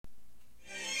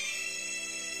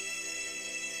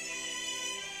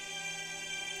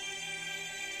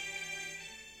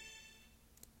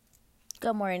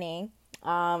Good morning.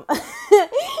 I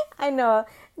know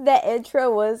that intro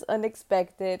was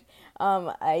unexpected.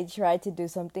 I tried to do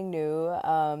something new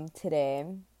today.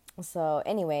 So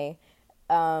anyway,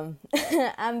 I'm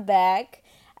back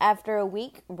after a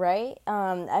week, right?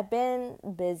 I've been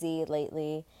busy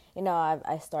lately.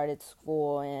 I started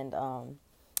school and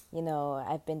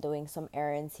I've been doing some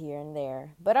errands here and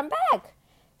there, but I'm back.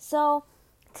 So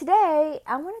today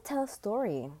I want to tell a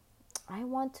story. I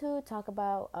want to talk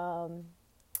about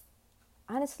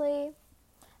honestly,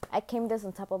 I came this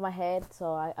on top of my head,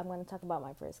 so I'm going to talk about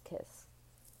my first kiss.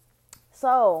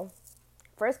 So,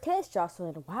 first kiss,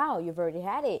 Jocelyn. Wow, you've already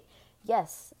had it.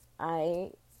 Yes,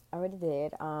 I already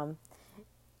did. I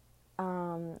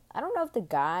don't know if the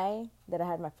guy that I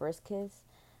had my first kiss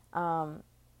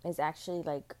is actually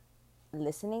like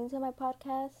listening to my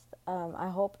podcast. I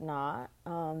hope not.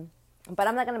 But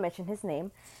I'm not going to mention his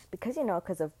name because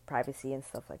of privacy and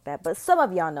stuff like that. But some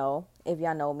of y'all know, if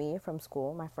y'all know me from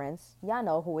school, my friends, y'all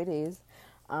know who it is.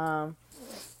 But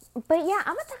yeah,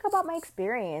 I'm going to talk about my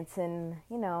experience and,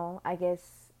 I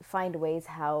guess find ways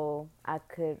how I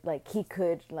could, he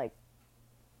could,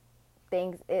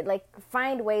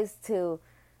 find ways to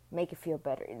make it feel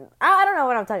better. I don't know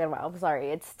what I'm talking about. I'm sorry.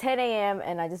 It's 10 a.m.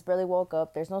 and I just barely woke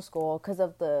up. There's no school because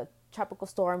of the tropical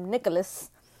storm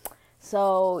Nicholas.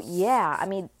 So, yeah, let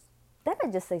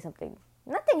me just say something.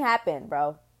 Nothing happened,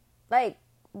 bro.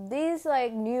 These,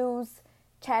 news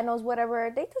channels,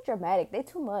 whatever, they too dramatic. They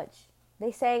too much.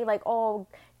 They say, oh,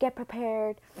 get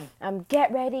prepared,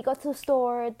 get ready, go to the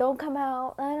store, don't come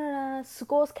out,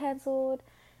 school's canceled.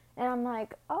 And I'm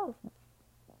like, oh,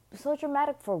 so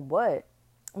dramatic for what?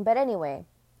 But anyway,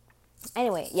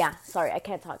 yeah, sorry, I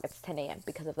can't talk. It's 10 a.m.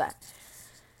 because of that.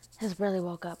 Just barely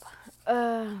woke up.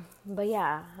 But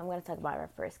yeah, I'm going to talk about my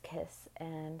first kiss.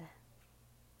 And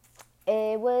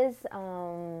it was,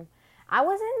 I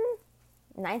was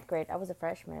in ninth grade. I was a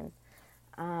freshman.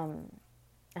 I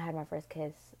had my first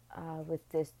kiss with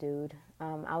this dude.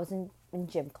 I was in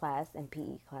gym class and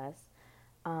PE class.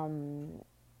 I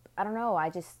don't know. I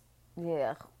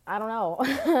don't know.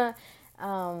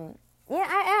 Yeah,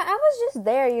 I was just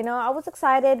there, I was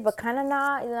excited, but kind of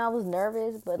not, I was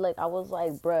nervous, but, I was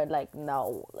like, bruh,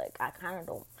 no, I kind of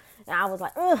don't, and I was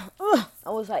like, I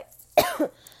was like,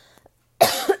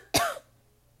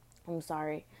 I'm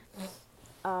sorry,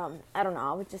 I don't know,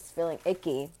 I was just feeling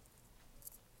icky.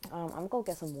 I'm gonna go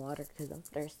get some water, because I'm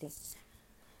thirsty.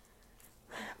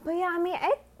 But yeah, to be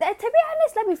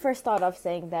honest, let me first start off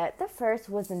saying that the first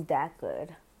wasn't that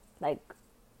good,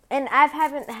 and I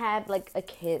haven't had, a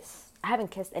kiss. I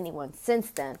haven't kissed anyone since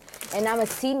then. And I'm a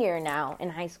senior now in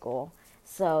high school.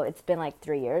 So it's been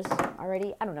 3 years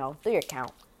already. I don't know. Do your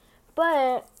count.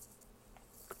 But,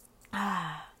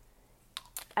 yeah,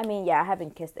 I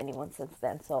haven't kissed anyone since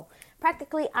then. So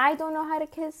practically I don't know how to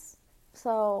kiss.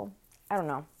 So, I don't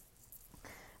know.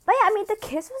 But yeah, the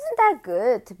kiss wasn't that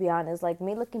good, to be honest.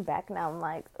 Me looking back now, I'm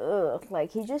like, ugh.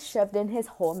 He just shoved in his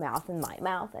whole mouth in my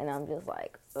mouth. And I'm just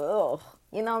like, ugh.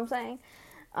 You know what I'm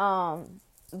saying?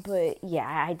 But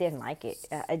yeah, I didn't like it.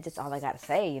 Just all I gotta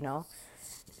say,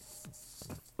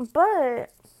 But,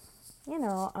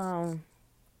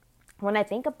 when I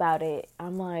think about it,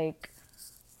 I'm like,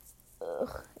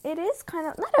 ugh, it is kind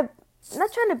of not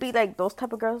trying to be those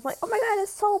type of girls. Oh my god,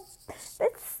 it's so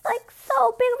big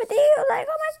of a deal. Oh my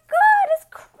god, it's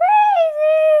crazy.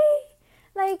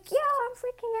 Yo, I'm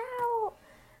freaking out.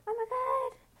 Oh my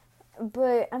god.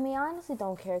 But I honestly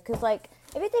don't care, because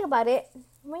if you think about it,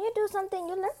 when you do something,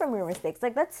 you learn from your mistakes.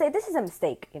 Let's say this is a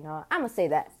mistake, I'm gonna say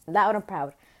that loud and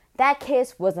proud. That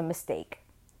kiss was a mistake.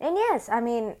 And yes, I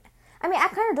kind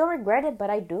of don't regret it,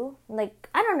 but I do. I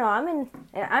don't know. I'm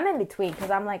in between, because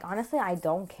I'm honestly, I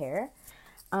don't care.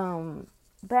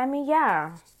 But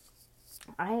yeah,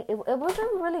 it was a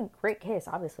really great kiss,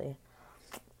 obviously.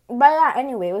 But yeah,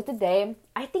 anyway, it was the day.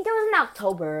 I think it was in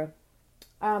October.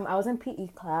 I was in PE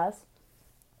class,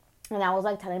 and I was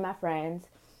telling my friends.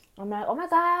 I'm like, oh my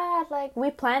god,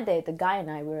 we planned it. The guy and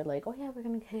I, we were like, oh yeah, we're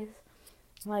gonna kiss.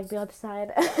 The other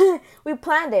side. We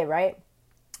planned it, right?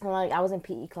 And I was in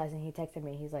PE class and he texted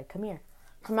me. He's like, come here.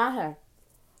 Come out here.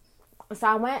 So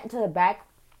I went to the back.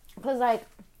 Because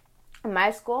in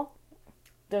my school,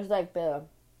 there's the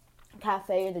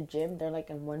cafe or the gym. They're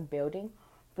in one building.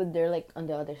 But they're on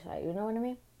the other side. You know what I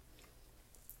mean?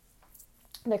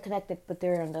 They're connected, but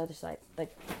they're on the other side.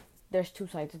 There's two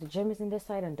sides. The gym is in this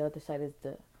side and the other side is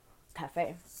the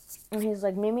cafe. And he's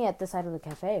like, meet me at this side of the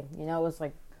cafe. It was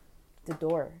the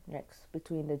door next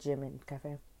between the gym and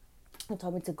cafe. He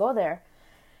told me to go there.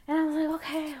 And I was like,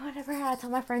 okay, whatever. I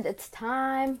told my friends, it's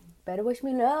time. Better wish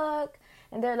me luck.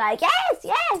 And they're like,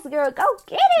 yes, girl, go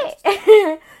get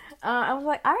it. I was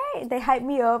like, all right, they hyped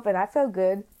me up and I felt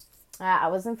good. I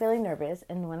wasn't feeling nervous.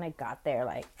 And when I got there,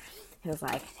 like, he was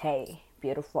like, hey,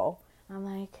 beautiful. I'm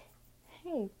like,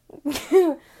 hey.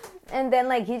 And then,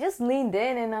 like, he just leaned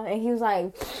in and he was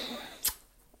like,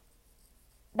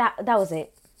 that was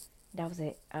it. That was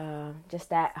it. Just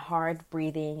that hard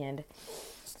breathing and,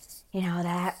 you know,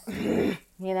 that,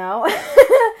 you know. It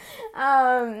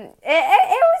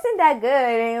wasn't that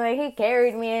good. And, like, he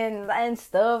carried me and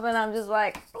stuff. And I'm just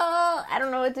like, oh, I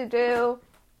don't know what to do.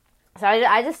 So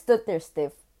I just stood there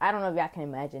stiff. I don't know if y'all can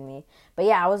imagine me. But,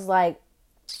 yeah, I was like,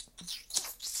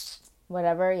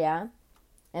 whatever, yeah.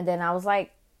 And then I was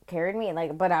like, carried me.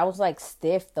 Like, but I was, like,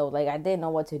 stiff, though. Like, I didn't know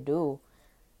what to do.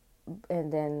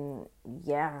 And then,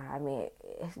 yeah, I mean,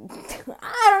 I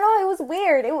don't know. It was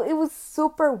weird. It was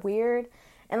super weird.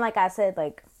 And like I said,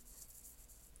 like,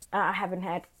 I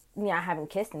haven't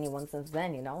kissed anyone since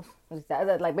then, you know.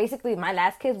 Like, basically, my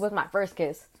last kiss was my first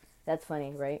kiss. That's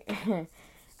funny, right?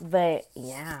 But,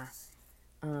 yeah.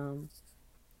 I mean,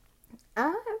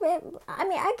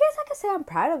 I guess I could say I'm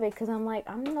proud of it because I'm like,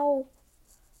 I'm no,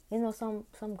 you know, some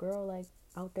girl, like,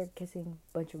 out there kissing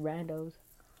a bunch of randos.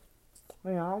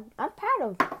 You know, I'm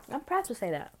proud to say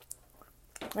that.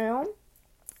 You know,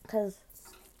 because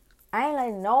I ain't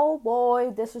letting no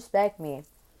boy disrespect me.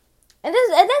 And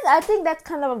this, I think that's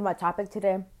kind of my topic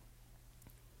today.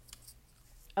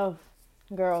 Of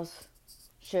girls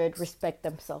should respect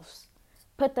themselves,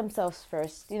 put themselves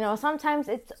first. You know, sometimes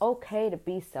it's okay to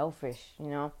be selfish. You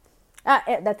know,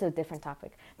 that's a different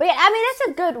topic. But yeah, I mean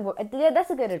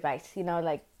that's a good advice. You know,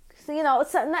 like, so, you know,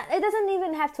 it doesn't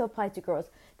even have to apply to girls,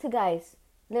 to guys,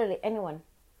 literally anyone.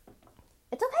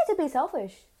 It's okay to be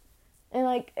selfish, and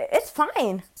like it's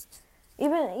fine.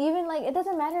 Even like it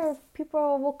doesn't matter if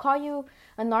people will call you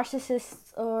a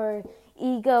narcissist or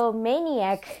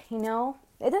egomaniac. You know,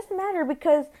 it doesn't matter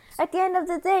because at the end of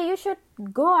the day, you should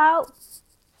go out,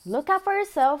 look out for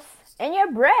yourself and your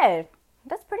bread.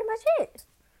 That's pretty much it.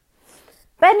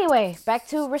 But anyway, back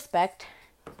to respect,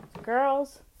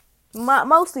 girls.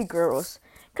 Mostly girls,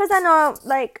 because I know,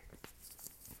 like,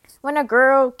 when a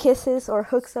girl kisses or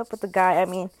hooks up with a guy, I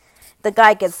mean, the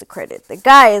guy gets the credit. The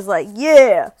guy is like,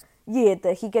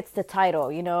 he gets the title,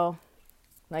 you know,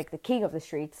 like the king of the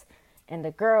streets. And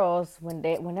the girls,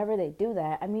 whenever they do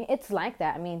that, I mean, it's like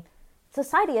that. I mean,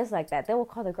 society is like that. They will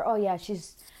call the girl, oh yeah,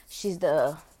 she's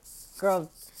the girl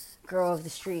of the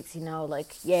streets, you know,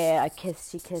 like, yeah,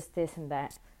 she kissed this and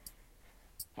that.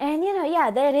 And, you know,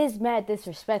 yeah, that is mad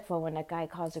disrespectful when a guy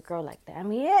calls a girl like that. I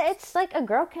mean, yeah, it's like a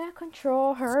girl cannot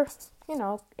control her, you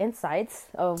know, insides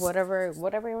of whatever you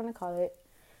want to call it.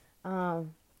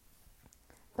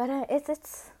 But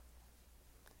it's,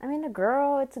 I mean, a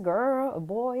girl, it's a girl, a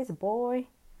boy, it's a boy,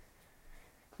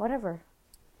 whatever.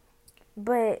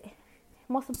 But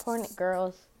most important,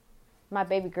 girls, my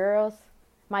baby girls,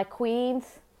 my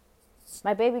queens,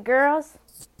 my baby girls,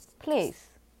 please.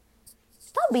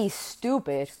 Don't be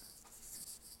stupid.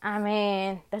 I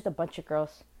mean, there's a bunch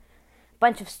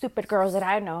of stupid girls that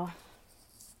I know.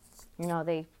 You know,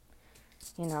 they,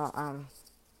 you know,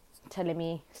 telling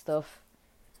me stuff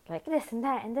like this and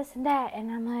that and this and that.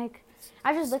 And I'm like,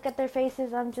 I just look at their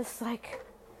faces. I'm just like,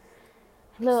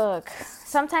 look,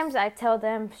 sometimes I tell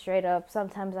them straight up.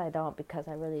 Sometimes I don't because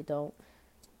I really don't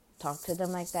talk to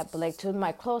them like that. But like to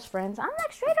my close friends, I'm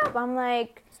like straight up. I'm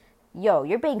like, yo,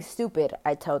 you're being stupid.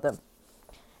 I tell them.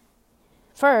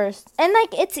 First, and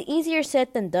like it's easier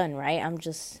said than done, right?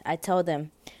 I tell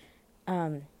them,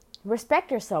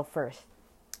 respect yourself first.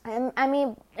 I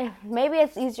mean, maybe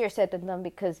it's easier said than done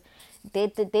because they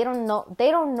don't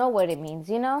know what it means,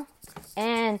 you know.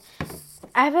 And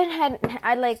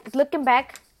looking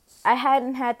back, I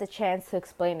hadn't had the chance to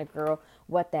explain to a girl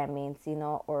what that means, you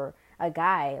know, or a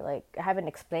guy, like I haven't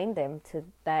explained them to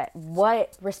that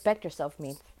what respect yourself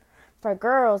means. For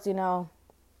girls, you know.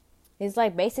 It's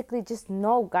like basically just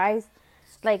know, guys.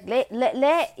 Like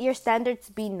let your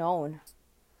standards be known.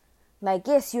 Like,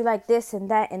 yes, you like this and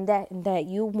that and that and that.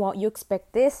 You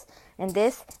expect this and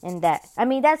this and that. I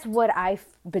mean, that's what I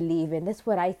believe in. That's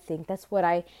what I think. That's what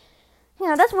I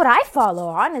follow,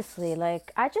 honestly.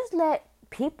 Like, I just let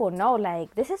people know,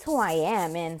 like, this is who I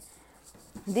am. And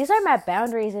these are my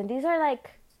boundaries. And these are,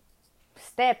 like,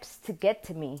 steps to get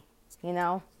to me, you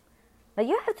know. Like,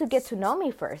 you have to get to know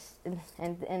me first.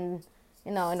 And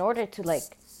you know, in order to,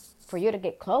 like, for you to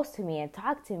get close to me and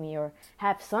talk to me or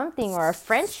have something or a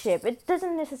friendship. It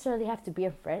doesn't necessarily have to be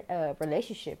a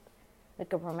relationship,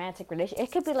 like a romantic relationship.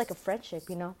 It could be like a friendship,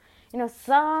 you know. You know,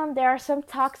 there are some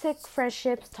toxic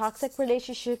friendships, toxic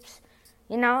relationships.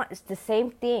 You know, it's the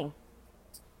same thing.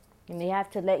 And you have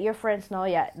to let your friends know,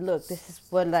 yeah, look, this is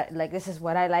what this is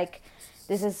what I like.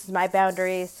 This is my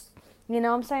boundaries. You know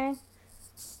what I'm saying?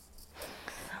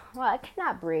 Well, I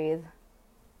cannot breathe.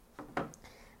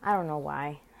 I don't know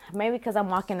why. Maybe because I'm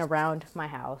walking around my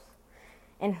house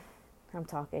and I'm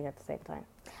talking at the same time.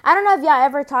 I don't know if y'all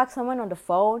ever talk to someone on the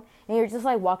phone and you're just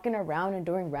like walking around and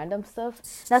doing random stuff.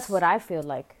 That's what I feel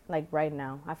like right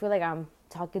now. I feel like I'm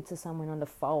talking to someone on the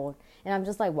phone and I'm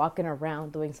just like walking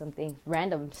around doing something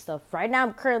random stuff. Right now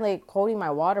I'm currently holding my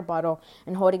water bottle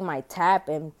and holding my tap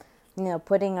and, you know,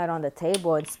 putting it on the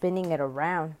table and spinning it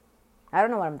around. I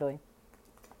don't know what I'm doing.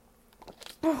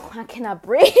 Oh, I cannot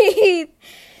breathe.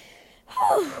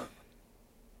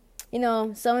 You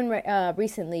know, someone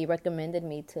recently recommended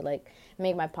me to like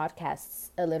make my podcasts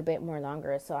a little bit more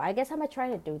longer. So I guess I'm gonna try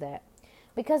to do that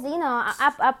because, you know,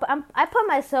 I put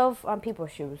myself on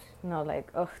people's shoes. You know, like,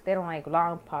 oh, they don't like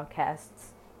long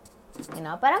podcasts. You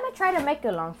know, but I'm gonna try to make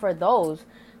it long for those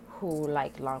who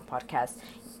like long podcasts.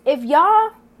 If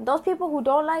y'all, those people who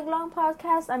don't like long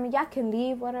podcasts, I mean, y'all can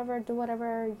leave, whatever, do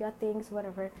whatever, y'all things,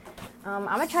 whatever. I'm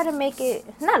gonna try to make it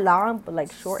not long, but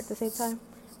like short at the same time.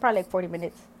 Probably like 40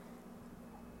 minutes.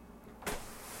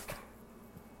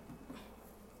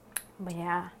 But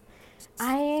yeah,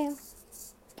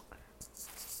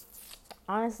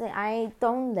 honestly, I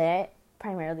don't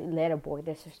primarily let a boy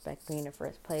disrespect me in the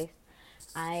first place.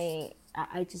 I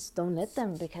just don't let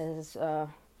them because, you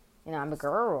know, I'm a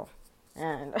girl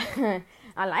and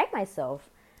I like myself.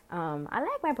 I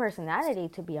like my personality,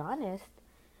 to be honest.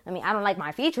 I mean, I don't like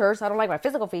my features. I don't like my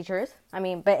physical features. I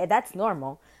mean, but that's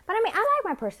normal. But I mean, I like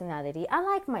my personality. I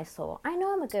like my soul. I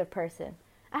know I'm a good person.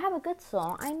 I have a good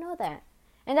soul. I know that.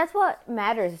 And that's what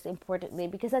matters importantly,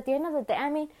 because at the end of the day, I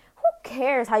mean, who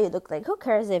cares how you look like? Who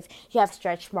cares if you have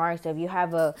stretch marks, if you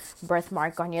have a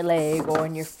birthmark on your leg or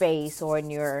on your face or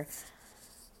on your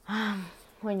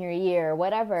ear,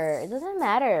 whatever. It doesn't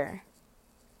matter.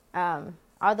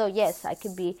 Although, yes, I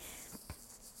could be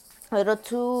a little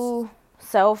too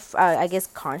I guess,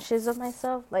 conscious of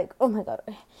myself. Like, oh my God,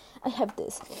 I have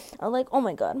this. I'm like, oh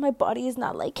my God, my body is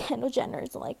not like Kendall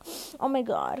Jenner's. Like, oh my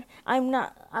God, I'm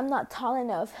not tall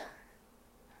enough.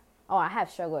 Oh, I have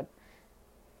struggled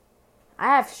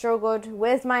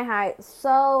with my height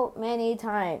so many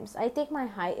times. I think my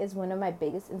height is one of my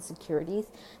biggest insecurities.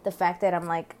 The fact that I'm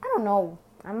like, I don't know,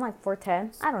 I'm like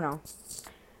 4'10". I don't know.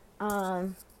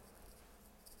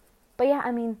 But yeah,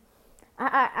 I mean,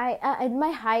 I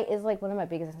my height is like one of my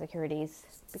biggest insecurities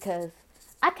because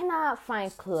I cannot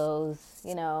find clothes,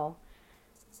 you know.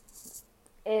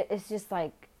 It's just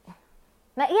like,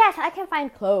 yes, I can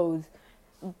find clothes,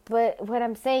 but what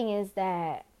I'm saying is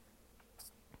that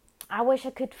I wish I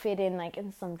could fit in like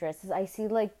in some dresses. I see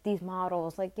like these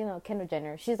models, like, you know, Kendall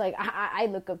Jenner. She's like, I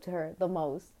look up to her the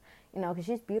most, you know, because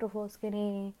she's beautiful,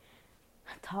 skinny,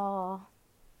 tall.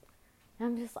 And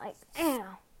I'm just like,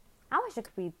 damn, I wish I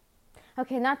could be.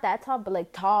 Okay, not that tall, but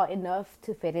like tall enough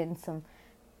to fit in some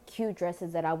cute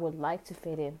dresses that I would like to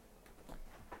fit in.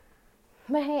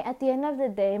 But hey, at the end of the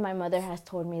day, my mother has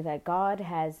told me that God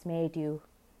has made you.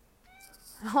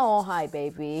 Oh, hi,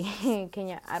 baby.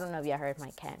 I don't know if y'all heard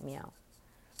my cat meow.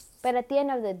 But at the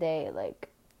end of the day, like,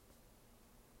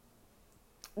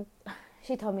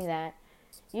 she told me that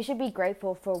you should be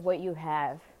grateful for what you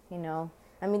have, you know.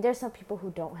 I mean, there's some people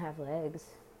who don't have legs.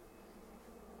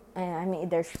 And I mean,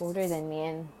 they're shorter than me,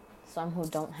 and some who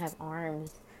don't have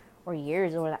arms or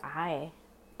ears or an eye.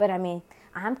 But I mean,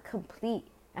 I'm complete.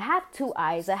 I have 2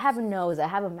 eyes. I have a nose. I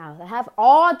have a mouth. I have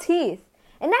all teeth.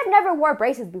 And I've never wore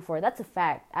braces before. That's a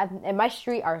fact. And my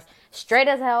street are straight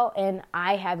as hell, and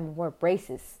I haven't wore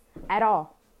braces at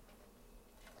all.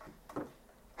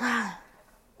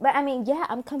 But I mean, yeah,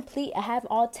 I'm complete. I have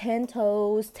all 10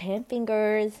 toes, 10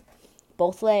 fingers,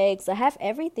 both legs. I have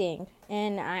everything.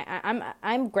 And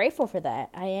I'm grateful for that.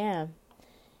 I am.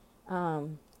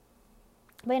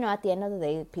 But, you know, at the end of the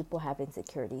day, people have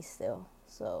insecurities still.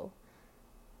 So,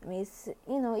 I mean, it's,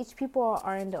 you know, each people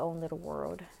are in their own little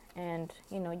world. And,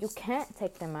 you know, you can't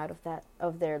take them out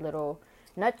of their little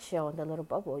nutshell, in their little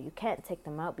bubble. You can't take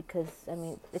them out because, I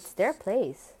mean, it's their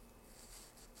place.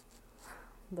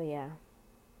 But, yeah.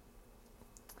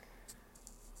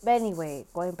 But anyway,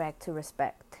 going back to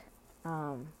respect.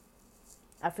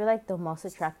 I feel like the most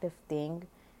attractive thing,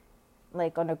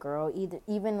 like, on a girl,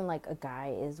 even like a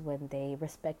guy, is when they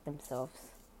respect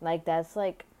themselves. Like, that's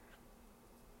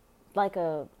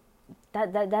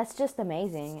that's just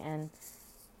amazing. And,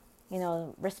 you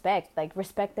know, respect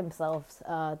themselves.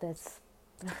 That's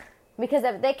because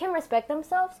if they can respect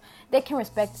themselves, they can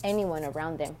respect anyone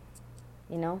around them,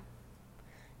 you know.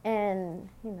 And,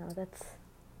 you know, that's,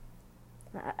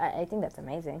 I think that's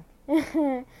amazing.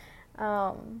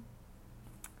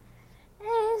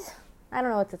 I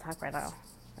don't know what to talk right now.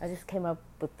 I just came up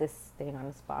with this thing on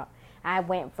the spot. I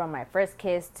went from my first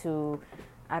kiss to,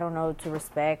 I don't know, to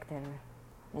respect and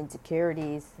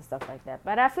insecurities and stuff like that.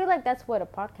 But I feel like that's what a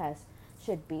podcast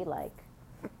should be like.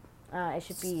 It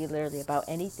should be literally about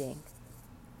anything.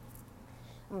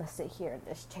 I'm gonna sit here in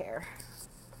this chair.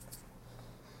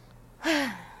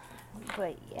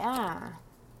 But yeah.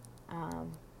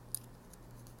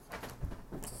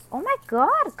 Oh my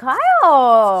god,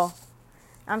 Kyle!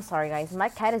 I'm sorry, guys. My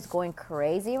cat is going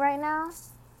crazy right now.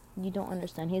 You don't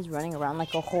understand. He's running around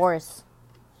like a horse.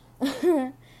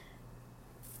 But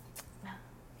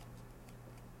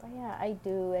yeah, I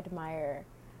do admire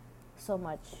so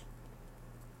much.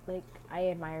 Like, I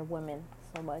admire women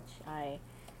so much.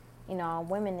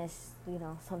 Women is,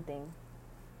 something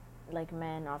like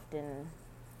men often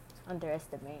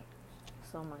underestimate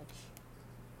so much.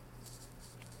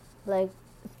 Like,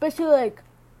 especially like,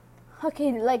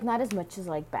 okay, like not as much as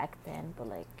like back then, but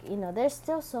like, there's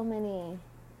still so many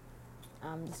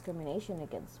discrimination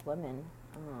against women.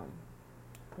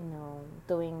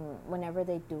 Doing whenever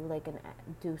they do like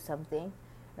do something,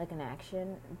 like an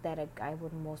action that a guy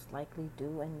would most likely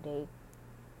do, and they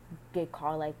get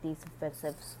called like these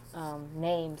offensive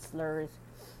names, slurs,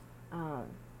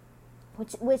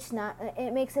 which not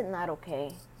it makes it not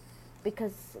okay,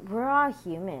 because we're all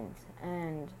humans,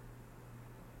 and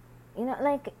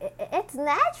like it's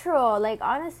natural. Like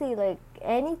honestly, like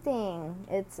anything,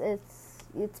 it's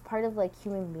part of like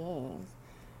human beings.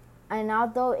 And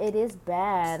although it is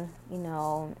bad,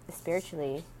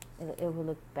 spiritually, it will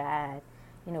look bad,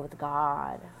 with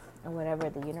God or whatever,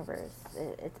 the universe.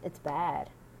 It's bad.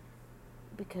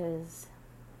 Because,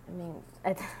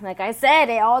 like I said,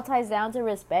 it all ties down to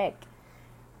respect.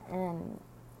 And,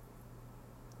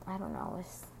 I don't know,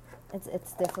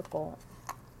 it's difficult.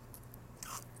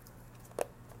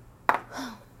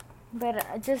 But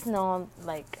I just know,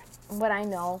 like, what I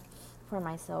know for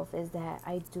myself is that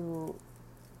I do,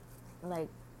 like,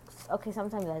 okay,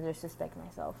 sometimes I disrespect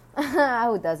myself.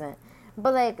 Who doesn't?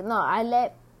 But like, no, I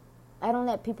don't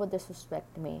let people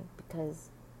disrespect me,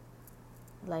 because,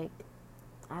 like,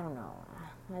 I don't know,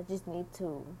 I just need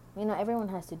to, everyone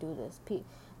has to do this.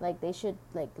 Like, they should,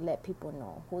 like, let people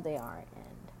know who they are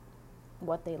and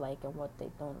what they like and what they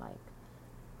don't like.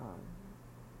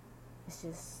 It's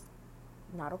just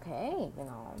not okay,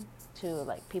 to,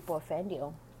 like, people offend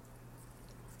you.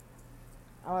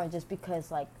 Or just because,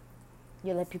 like,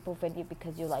 you let people offend you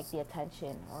because you like the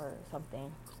attention or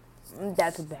something.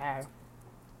 That's bad.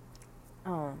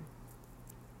 I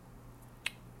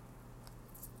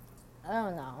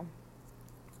don't know.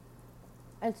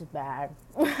 It's bad.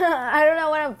 I don't know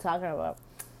what I'm talking about.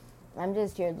 I'm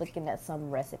just here looking at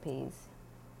some recipes.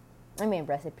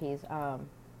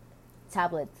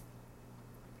 Tablets.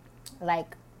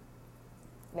 Like,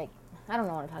 I don't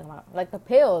know what I'm talking about. Like the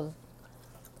pills.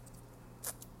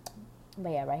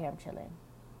 But yeah, right here I'm chilling.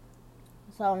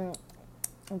 So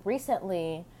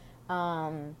recently,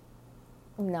 I've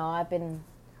been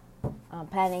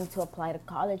planning to apply to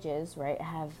colleges, right? I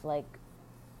have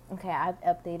I've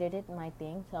updated it, my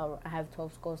thing, so I have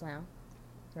 12 schools now,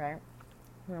 right?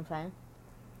 You know what I'm saying?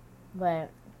 But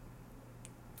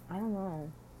I don't know.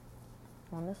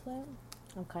 Honestly,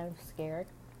 I'm kind of scared.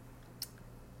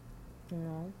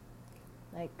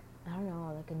 Like, I don't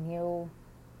know, like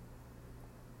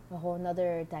a whole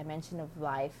nother dimension of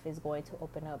life is going to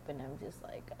open up, and I'm just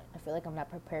like, I feel like I'm not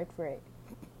prepared for it.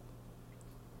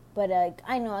 But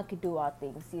I know I could do all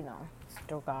things,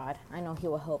 through God. I know He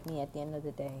will help me at the end of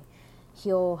the day.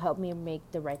 He'll help me make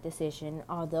the right decision.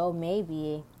 Although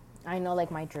maybe, I know,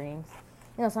 like, my dreams.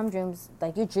 Some dreams,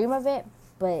 like, you dream of it,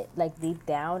 but, like, deep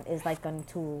down is, like, going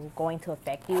to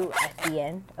affect you at the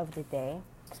end of the day.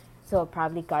 So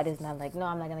probably God is not like, no,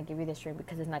 I'm not going to give you this dream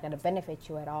because it's not going to benefit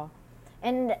you at all.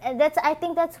 And I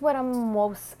think that's what I'm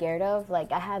most scared of.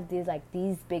 Like, I have these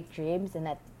big dreams, and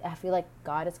that I feel like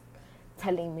God is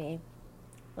telling me,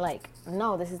 like,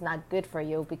 no, this is not good for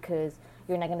you because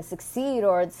you're not going to succeed,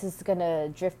 or this is going to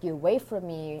drift you away from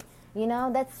me.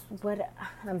 That's what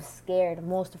I'm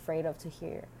most afraid of to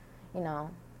hear,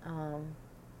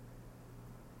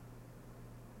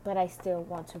 But I still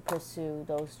want to pursue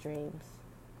those dreams.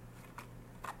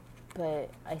 But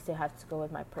I still have to go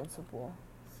with my principle.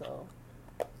 So,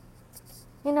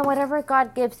 whatever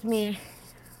God gives me,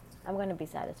 I'm going to be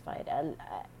satisfied.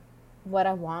 What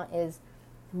I want is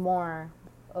more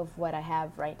of what I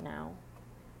have right now.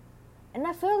 And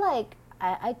I feel like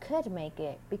I could make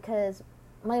it, because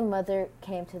my mother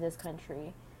came to this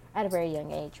country at a very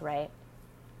young age, right?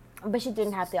 But she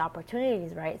didn't have the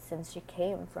opportunities, right, since she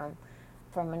came from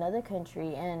another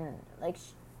country. And,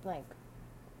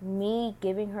 me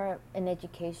giving her an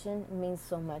education means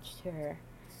so much to her.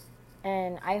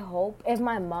 And I hope if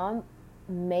my mom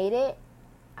made it,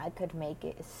 I could make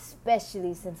it,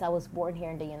 especially since I was born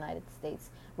here in the United States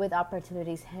with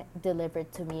opportunities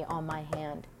delivered to me on my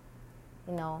hand,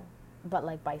 you know, but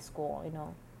like by school, you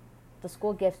know. The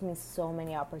school gives me so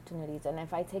many opportunities, and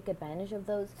if I take advantage of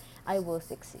those, I will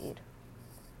succeed.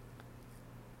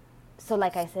 So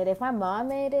like I said, if my mom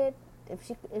made it,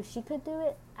 if she could do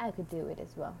it, I could do it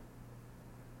as well.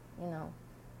 You know.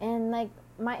 And like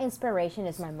my inspiration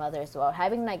is my mother as well.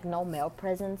 Having like no male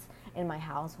presence in my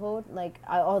household, like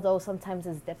although sometimes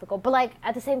it's difficult, but like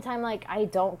at the same time, like I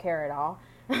don't care at all,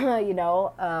 you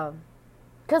know,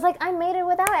 cause like I made it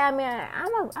without it. I mean,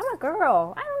 I'm a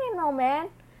girl. I don't need no man.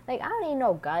 Like I don't need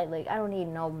no guy. Like I don't need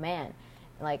no man.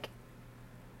 Like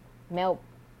male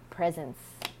presence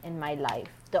in my life.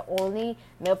 The only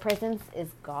male presence is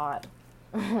God.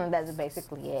 That's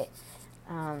basically it.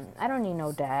 I don't need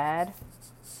no dad.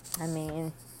 I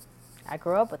mean, I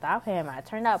grew up without him. I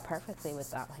turned out perfectly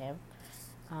without him.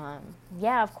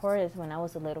 Yeah, of course, when I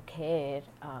was a little kid,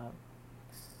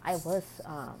 I was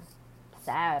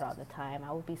sad all the time.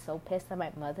 I would be so pissed at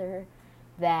my mother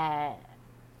that,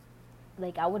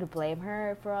 like, I would blame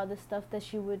her for all the stuff that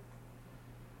she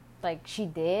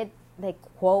did. Like,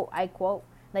 I quote,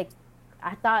 like,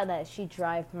 I thought that she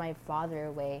drove my father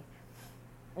away.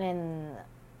 And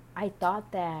I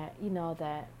thought that, you know,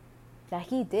 that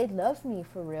he did love me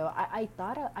for real. I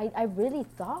really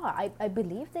thought, I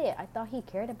believed it. I thought he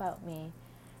cared about me.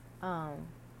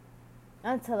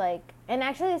 Until like, and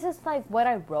actually this is like what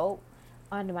I wrote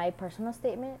on my personal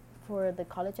statement for the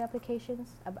college applications.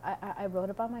 I wrote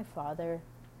about my father,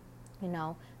 you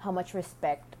know, how much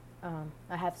respect,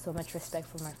 I have so much respect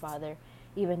for my father,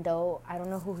 even though I don't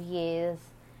know who he is,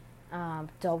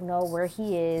 don't know where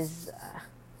he is,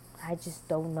 I just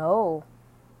don't know.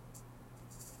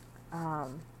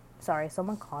 Sorry,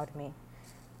 someone called me.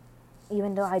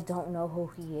 Even though I don't know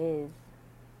who he is,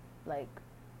 like,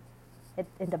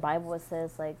 in the Bible it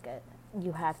says, like,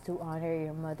 you have to honor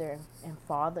your mother and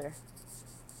father,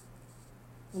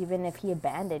 even if he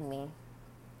abandoned me.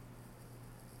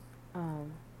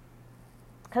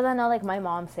 Because I know, like, my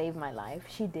mom saved my life.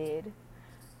 She did.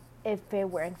 If it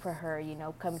weren't for her, you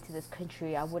know, coming to this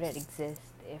country, I wouldn't exist.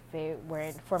 If it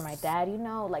weren't for my dad, you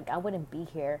know, like, I wouldn't be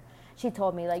here. She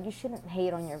told me, like, you shouldn't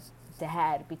hate on your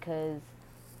dad because,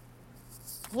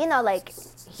 you know, like,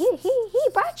 he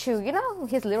brought you, you know,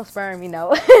 his little sperm, you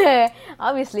know.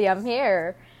 Obviously, I'm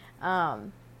here.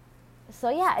 So,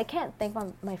 yeah, I can't thank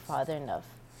my father enough.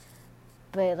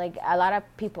 But, like, a lot of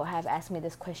people have asked me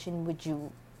this question, would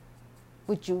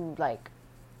you, like,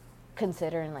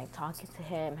 consider, like, talking to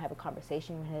him, have a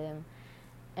conversation with him,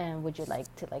 and would you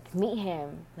like to, like, meet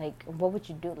him? Like, what would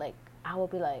you do? Like, I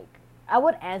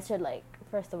would answer, like,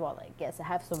 first of all, like, yes, I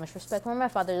have so much respect for my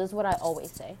father. This is what I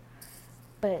always say.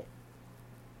 But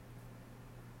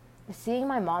seeing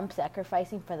my mom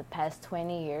sacrificing for the past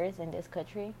 20 years in this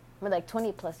country, or like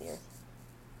 20 plus years,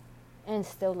 and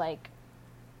still, like,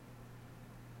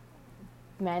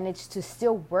 managed to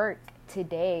still work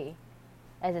today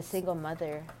as a single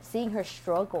mother, seeing her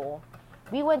struggle.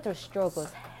 We went through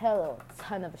struggles,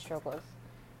 ton of struggles,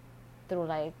 through,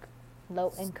 like,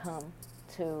 low income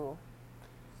to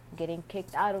getting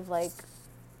kicked out of, like,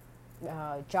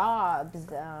 jobs,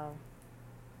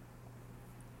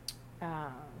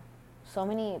 so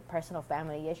many personal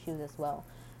family issues as well.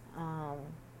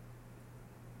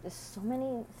 There's so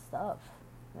many stuff,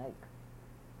 like,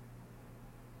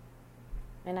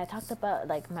 and I talked about,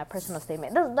 like, my personal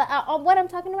statement. What I'm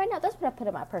talking right now, that's what I put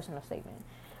in my personal statement.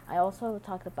 I also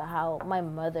talked about how my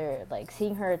mother, like,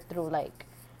 seeing her through, like,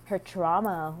 her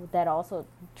trauma that also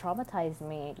traumatized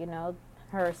me, you know,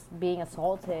 her being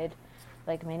assaulted,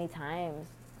 like, many times,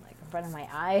 like, in front of my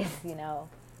eyes, you know.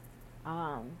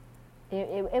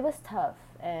 It was tough,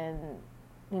 and,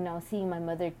 you know, seeing my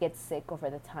mother get sick over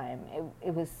the time,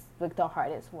 it was, like, the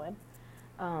hardest one.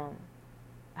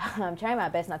 I'm trying my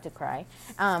best not to cry.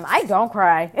 I don't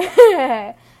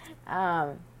cry.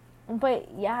 But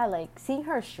yeah, like, seeing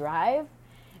her strive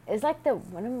is, like,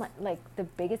 one of my, like, the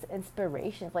biggest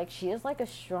inspirations. Like, she is, like, a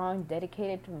strong,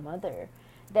 dedicated mother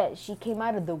that she came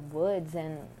out of the woods,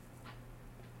 and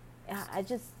I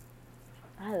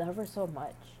love her so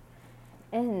much.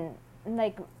 And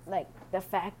like the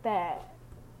fact that,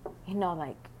 you know,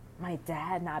 like, my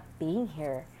dad not being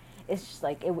here, it's just,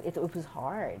 like, it was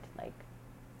hard, like,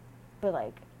 but,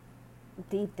 like,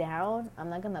 deep down, I'm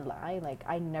not gonna lie, like,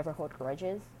 I never hold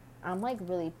grudges. I'm, like,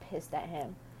 really pissed at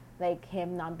him, like,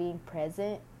 him not being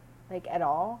present, like, at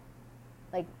all,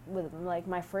 like, with, like,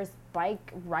 my first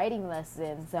bike riding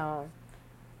lessons,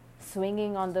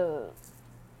 swinging on the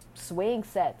swing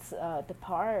sets at the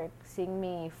park, seeing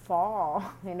me fall,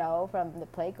 from the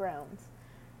playgrounds,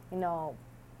 you know,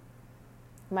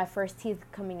 my first teeth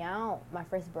coming out, my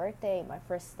first birthday, my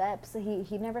first steps.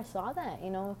 He never saw that,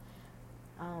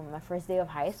 my first day of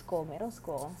high school, middle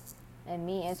school, and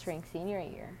me entering senior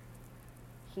year.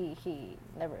 He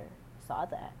never saw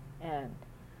that. And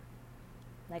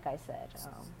like I said,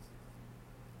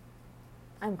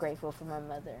 I'm grateful for my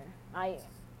mother.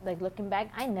 Looking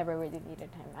back, I never really needed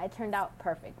him. I turned out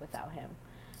perfect without him.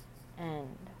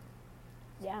 And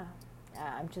yeah,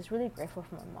 I'm just really grateful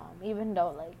for my mom, even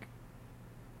though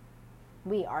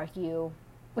we argue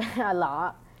a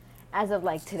lot as of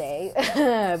today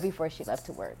before she left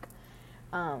to work.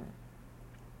 So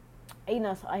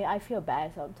I feel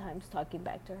bad sometimes talking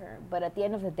back to her, but at the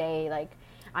end of the day,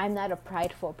 I'm not a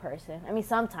prideful person. I mean,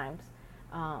 sometimes,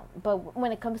 but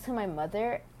when it comes to my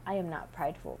mother, I am not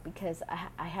prideful because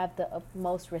I have the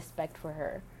utmost respect for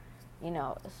her,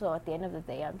 so at the end of the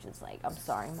day, I'm just I'm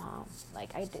sorry, Mom, I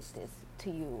did this to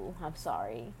you, I'm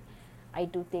sorry. I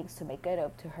do things to make it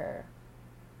up to her,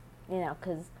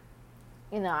 because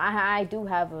I do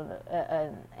have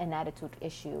an attitude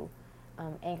issue,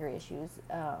 anger issues,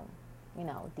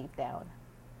 deep down.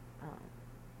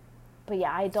 But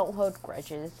yeah, I don't hold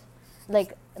grudges,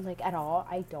 at all.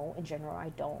 I don't. In general, I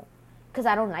don't, because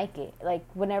I don't like it.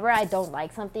 Whenever I don't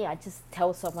like something, I just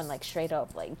tell someone straight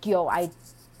up, yo, I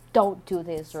don't do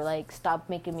this, or stop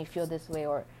making me feel this way,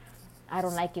 or I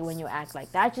don't like it when you act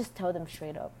like that. I just tell them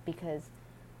straight up, because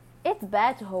it's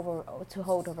bad to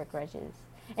hold over grudges.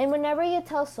 And whenever you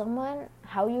tell someone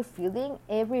how you're feeling,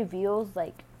 it reveals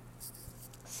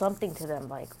something to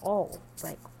them, oh,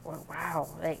 wow,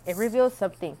 it reveals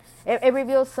something. It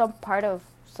reveals some part of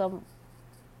some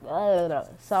a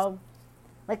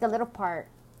little part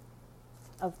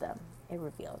of them. It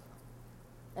reveals,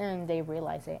 and they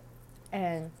realize it,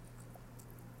 and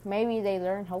maybe they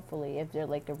learn. Hopefully, if they're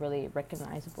a really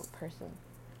recognizable person.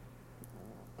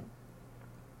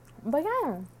 But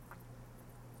yeah,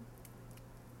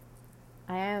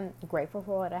 I am grateful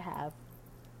for what I have.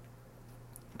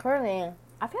 Currently,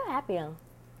 I feel happy a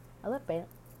little bit.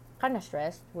 Kind of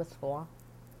stressed with school.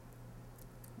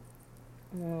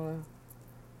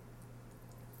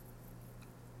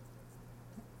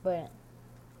 But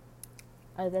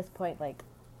at this point,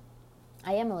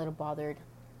 I am a little bothered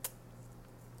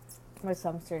with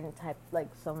some certain type,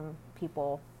 some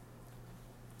people.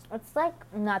 It's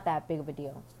not that big of a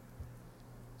deal.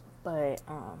 But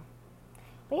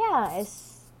yeah,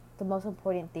 it's the most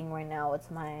important thing right now. It's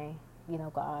my,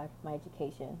 God, my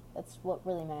education. That's what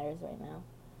really matters right now.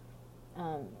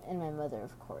 And my mother,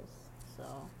 of course.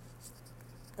 So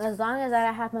as long as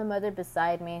I have my mother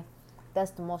beside me,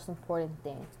 that's the most important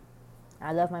thing.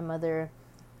 I love my mother.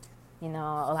 A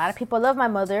lot of people love my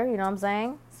mother, you know what I'm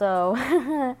saying? So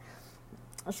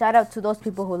shout out to those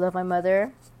people who love my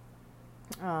mother.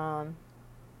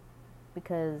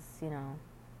 Because,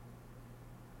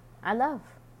 I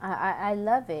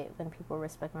love it when people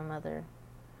respect my mother.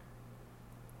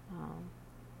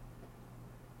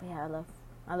 But yeah,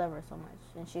 I love her so much,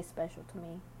 and she's special to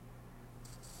me.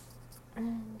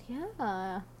 And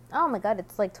yeah, oh my god,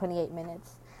 it's 28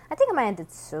 minutes. I think I might end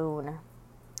it soon,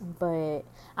 but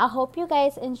I hope you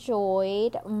guys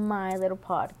enjoyed my little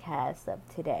podcast of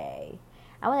today.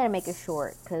 I wanted to make it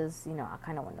short because I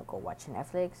kind of want to go watch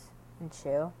Netflix and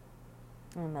chill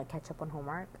and catch up on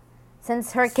homework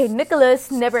since Hurricane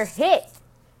Nicholas never hit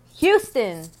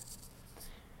Houston.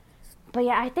 But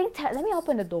yeah, I think let me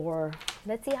open the door.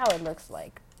 Let's see how it looks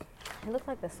like. It looks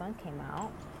like the sun came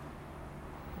out.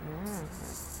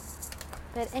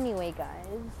 But anyway, guys,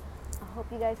 I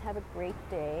hope you guys have a great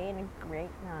day and a great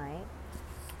night.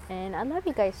 And I love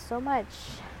you guys so much.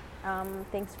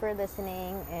 Thanks for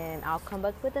listening, and I'll come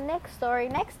back with the next story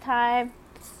next time.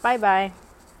 Bye-bye.